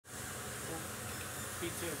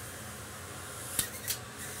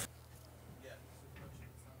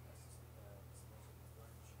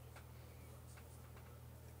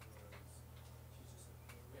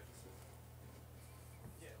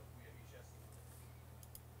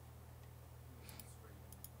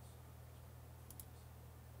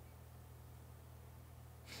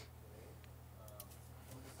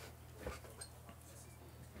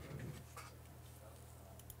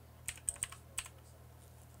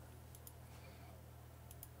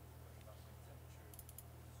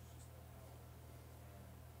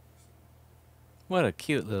What a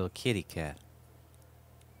cute little kitty cat.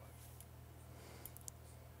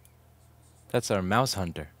 That's our mouse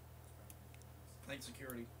hunter. Night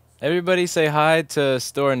security. Everybody say hi to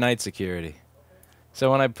store night security.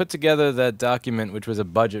 So when I put together that document, which was a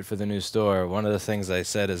budget for the new store, one of the things I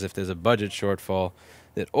said is if there's a budget shortfall,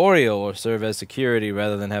 that Oreo will serve as security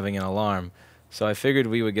rather than having an alarm. So I figured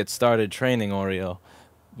we would get started training Oreo,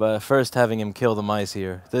 but first having him kill the mice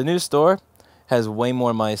here. The new store has way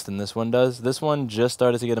more mice than this one does. This one just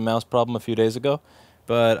started to get a mouse problem a few days ago,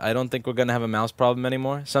 but I don't think we're going to have a mouse problem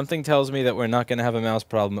anymore. Something tells me that we're not going to have a mouse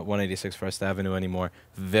problem at 186 First Avenue anymore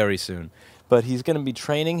very soon. But he's going to be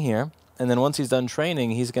training here, and then once he's done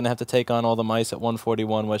training, he's going to have to take on all the mice at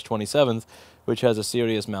 141 West 27th, which has a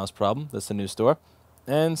serious mouse problem. That's the new store.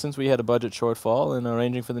 And since we had a budget shortfall in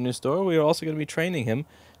arranging for the new store, we are also going to be training him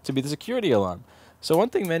to be the security alarm. So one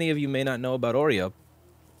thing many of you may not know about Oreo,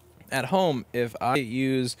 at home, if I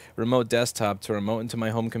use remote desktop to remote into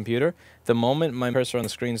my home computer, the moment my cursor on the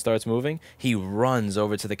screen starts moving, he runs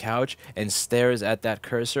over to the couch and stares at that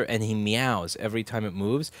cursor, and he meows every time it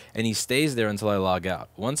moves, and he stays there until I log out.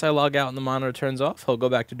 Once I log out and the monitor turns off, he'll go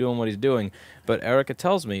back to doing what he's doing. But Erica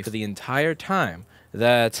tells me for the entire time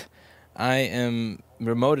that I am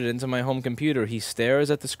remoted into my home computer, he stares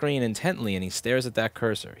at the screen intently, and he stares at that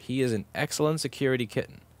cursor. He is an excellent security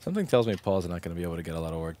kitten. Something tells me Paul's not going to be able to get a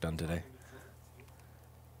lot of work done today.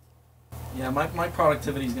 Yeah, my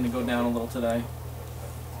productivity is going to go down a little today.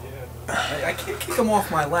 I can't kick him off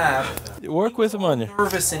my lap. Work with him on your...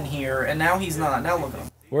 Nervous in here, and now he's not. Now look at him.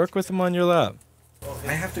 Work with him on your lap.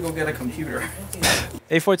 I have to go get a computer.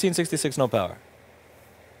 A1466, no power.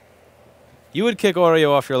 You would kick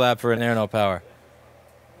Oreo off your lap for an air no power.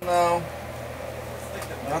 No.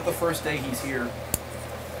 Not the first day he's here.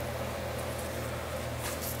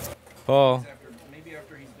 Paul, Maybe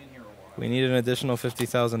after he's been here a while. we need an additional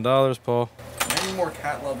 $50,000, Paul. I need more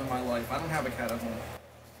cat love in my life. I don't have a cat at home.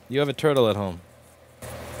 You have a turtle at home.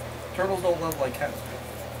 Turtles don't love like cats do.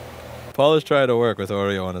 Paul is trying to work with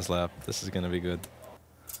Oreo on his lap. This is going to be good.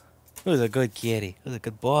 Who's a good kitty? Who's a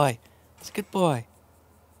good boy? He's a good boy.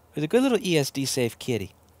 He's a good little ESD safe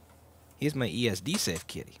kitty. He's my ESD safe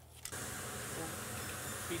kitty.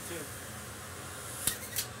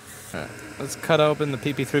 Alright, let's cut open the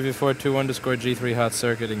PP3V42_G3 hot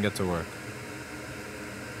circuit and get to work.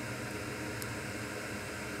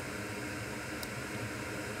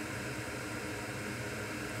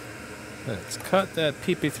 Let's cut that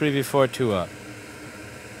PP3V42 up,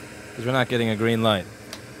 because we're not getting a green light.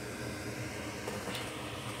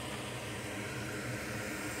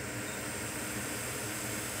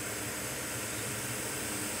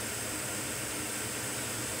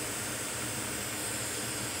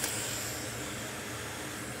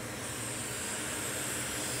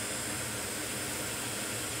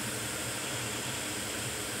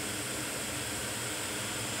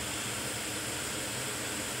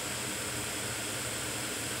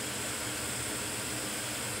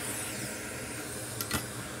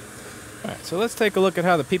 Alright, so let's take a look at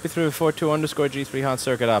how the PP342_G3 hot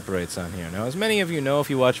circuit operates on here. Now, as many of you know,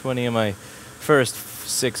 if you watched any of my first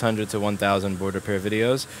 600 to 1000 board repair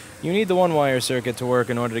videos, you need the one-wire circuit to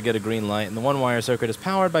work in order to get a green light, and the one-wire circuit is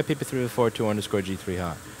powered by PP342_G3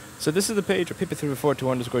 hot. So this is the page where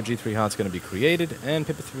PP342_G3 hot is going to be created, and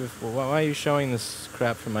PP3... Why are you showing this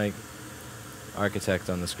crap for my architect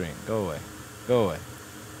on the screen? Go away. Go away.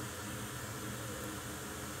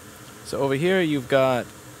 So over here, you've got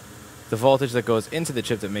the voltage that goes into the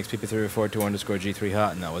chip that makes PP342_G3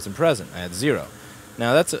 hot, and that wasn't present. I had 0.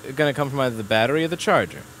 Now that's going to come from either the battery or the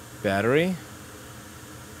charger. Battery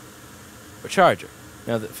or charger.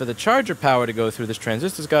 Now for the charger power to go through, this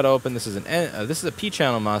transistor's got to open. This is a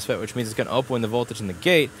P-channel MOSFET, which means it's going to open when the voltage in the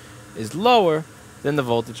gate is lower than the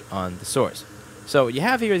voltage on the source. So what you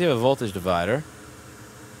have here is you have a voltage divider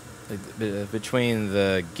between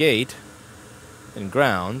the gate and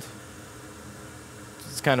ground.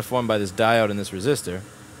 It's kind of formed by this diode and this resistor.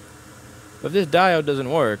 But if this diode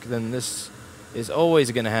doesn't work, then this is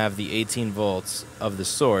always going to have the 18 volts of the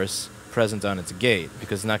source present on its gate,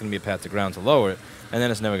 because there's not going to be a path to ground to lower it, and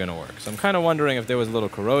then it's never going to work. So I'm kind of wondering if there was a little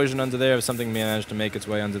corrosion under there, if something managed to make its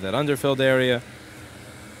way under that underfilled area,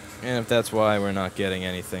 and if that's why we're not getting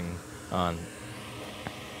anything on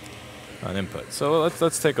input. So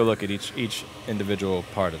let's take a look at each individual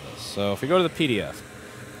part of this. So if we go to the PDF,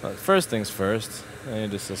 first things first,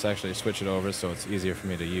 and let's actually switch it over so it's easier for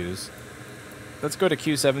me to use. Let's go to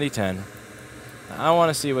Q7010. I want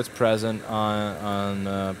to see what's present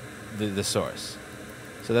on the source.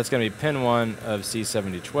 So that's going to be pin 1 of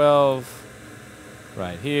C7012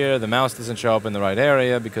 right here. The mouse doesn't show up in the right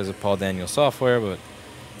area because of Paul Daniels software, but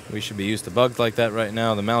we should be used to bugs like that right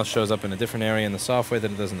now. The mouse shows up in a different area in the software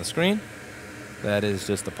than it does on the screen. That is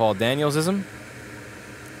just the Paul Danielsism.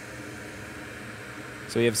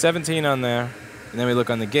 So we have 17 on there, and then we look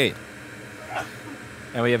on the gate.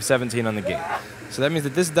 And we have 17 on the gate. So that means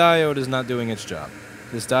that this diode is not doing its job.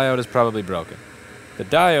 This diode is probably broken. The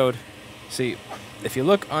diode, see, if you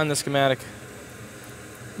look on the schematic,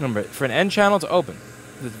 remember, for an N channel to open,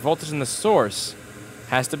 the voltage in the source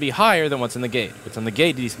has to be higher than what's in the gate. What's in the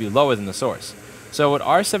gate needs to be lower than the source. So what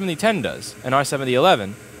R7010 does, and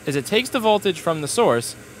R7011, is it takes the voltage from the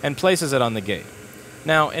source and places it on the gate.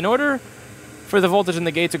 Now, in order for the voltage in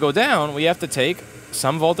the gate to go down, we have to take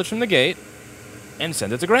some voltage from the gate and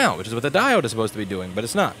send it to ground, which is what the diode is supposed to be doing, but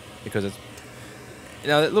it's not, because it's...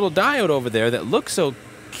 Now, that little diode over there that looks so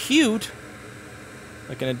cute,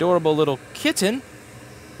 like an adorable little kitten,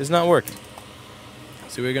 is not working.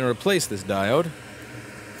 So we're going to replace this diode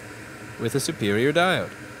with a superior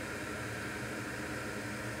diode.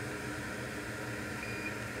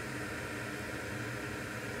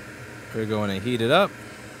 We're going to heat it up,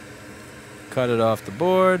 cut it off the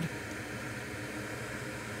board.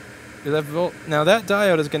 Now that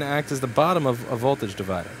diode is going to act as the bottom of a voltage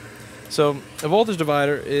divider. So a voltage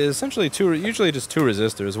divider is essentially usually just two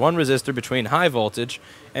resistors. One resistor between high voltage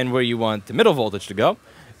and where you want the middle voltage to go,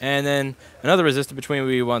 and then another resistor between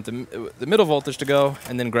where you want the middle voltage to go,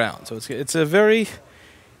 and then ground. So it's a very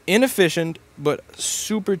inefficient but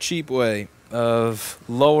super cheap way of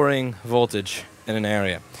lowering voltage in an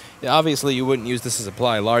area. Yeah, obviously, you wouldn't use this to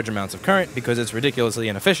supply large amounts of current because it's ridiculously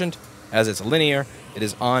inefficient, as it's linear. It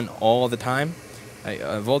is on all the time.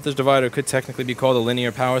 A voltage divider could technically be called a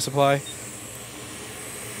linear power supply.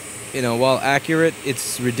 You know, while accurate,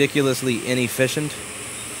 it's ridiculously inefficient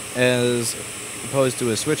as opposed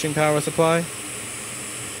to a switching power supply.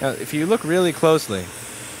 Now, if you look really closely,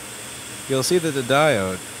 you'll see that the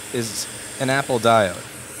diode is an Apple diode.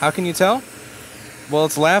 How can you tell? Well,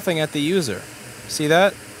 it's laughing at the user. See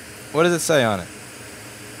that? What does it say on it?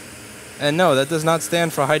 And no, that does not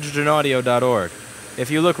stand for hydrogenaudio.org.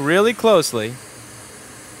 If you look really closely,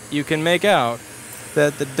 you can make out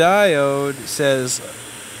that the diode says,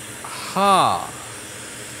 ha.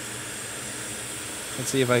 Let's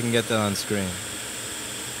see if I can get that on screen.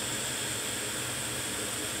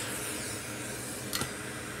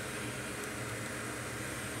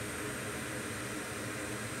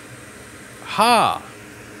 Ha!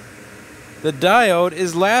 The diode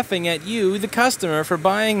is laughing at you, the customer, for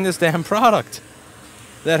buying this damn product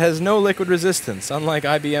that has no liquid resistance, unlike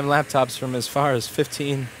IBM laptops from as far as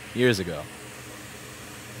 15 years ago.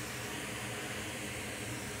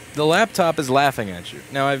 The laptop is laughing at you.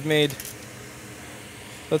 Now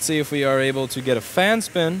let's see if we are able to get a fan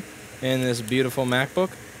spin in this beautiful MacBook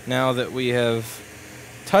now that we have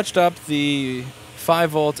touched up the 5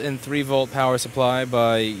 volt and 3 volt power supply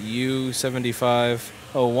by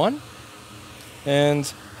U7501.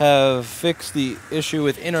 And have fixed the issue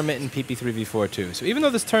with intermittent PP3V42. So even though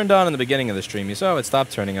this turned on in the beginning of the stream, you saw it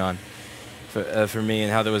stopped turning on for me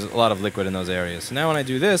and how there was a lot of liquid in those areas. So now when I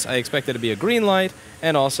do this, I expect it to be a green light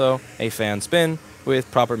and also a fan spin with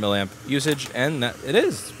proper milliamp usage, and it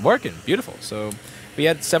is working. Beautiful. So we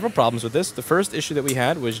had several problems with this. The first issue that we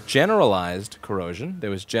had was generalized corrosion. There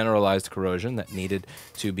was generalized corrosion that needed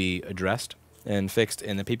to be addressed and fixed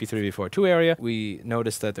in the PP3V42 area. We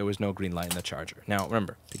noticed that there was no green light in the charger. Now,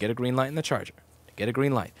 remember, to get a green light in the charger,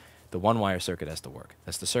 the one-wire circuit has to work.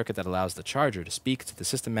 That's the circuit that allows the charger to speak to the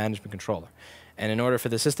system management controller. And in order for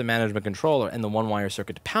the system management controller and the one-wire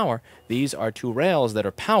circuit to power, these are two rails that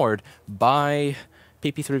are powered by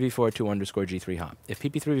PP3V42_G3 hot. If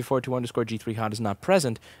PP3V42_G3 hot is not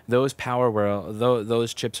present, those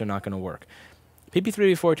those chips are not going to work.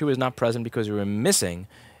 PP3V42 is not present because we were missing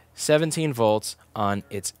 17 volts on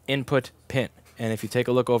its input pin. And if you take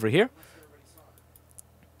a look over here,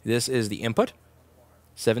 this is the input,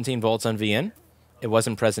 17 volts on VN. It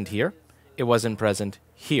wasn't present here. It wasn't present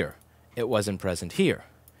here. It wasn't present here.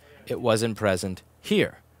 It wasn't present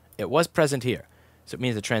here. It was present here. So it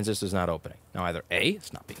means the transistor is not opening. Now either A,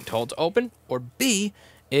 it's not being told to open, or B,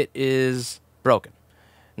 it is broken.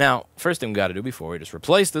 Now, first thing we got to do before we just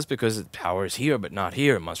replace this, because the power is here but not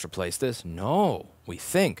here, it must replace this. No, we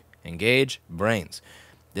think, engage brains.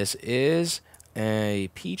 This is a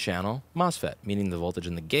P-channel MOSFET, meaning the voltage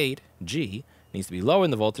in the gate, G, needs to be lower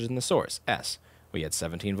than the voltage in the source, S. We had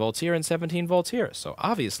 17 volts here and 17 volts here, so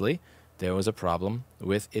obviously there was a problem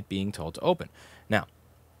with it being told to open. Now,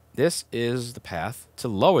 this is the path to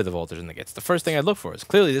lower the voltage in the gate. It's the first thing I look for. Is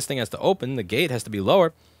clearly this thing has to open, the gate has to be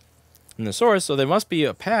lower than the source, so there must be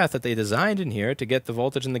a path that they designed in here to get the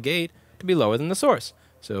voltage in the gate to be lower than the source.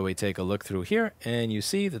 So we take a look through here, and you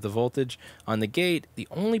see that the voltage on the gate, the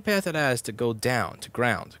only path it has to go down to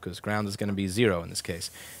ground, because ground is going to be 0 in this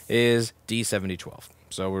case, is D7012.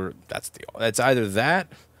 So that's either that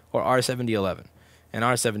or R7011. And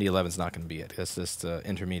R7011 is not going to be it. That's just the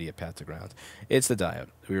intermediate path to ground. It's the diode.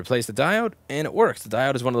 We replace the diode, and it works. The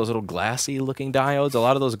diode is one of those little glassy-looking diodes. A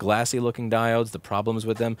lot of those glassy-looking diodes, the problems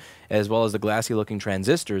with them, as well as the glassy-looking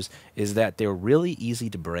transistors, is that they're really easy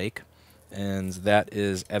to break. And that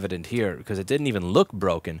is evident here, because it didn't even look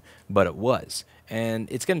broken, but it was. And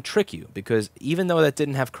it's going to trick you, because even though that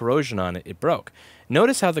didn't have corrosion on it, it broke.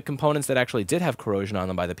 Notice how the components that actually did have corrosion on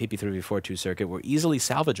them by the PP3V42 circuit were easily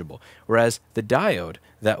salvageable, whereas the diode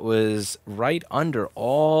that was right under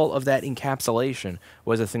all of that encapsulation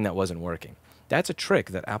was a thing that wasn't working. That's a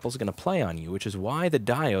trick that Apple's going to play on you, which is why the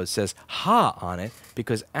diode says "ha" on it,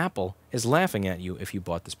 because Apple is laughing at you if you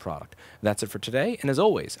bought this product. That's it for today, and as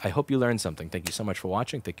always, I hope you learned something. Thank you so much for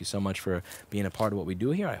watching. Thank you so much for being a part of what we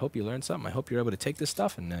do here. I hope you learned something. I hope you're able to take this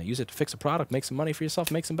stuff and use it to fix a product, make some money for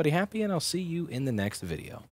yourself, make somebody happy, and I'll see you in the next video.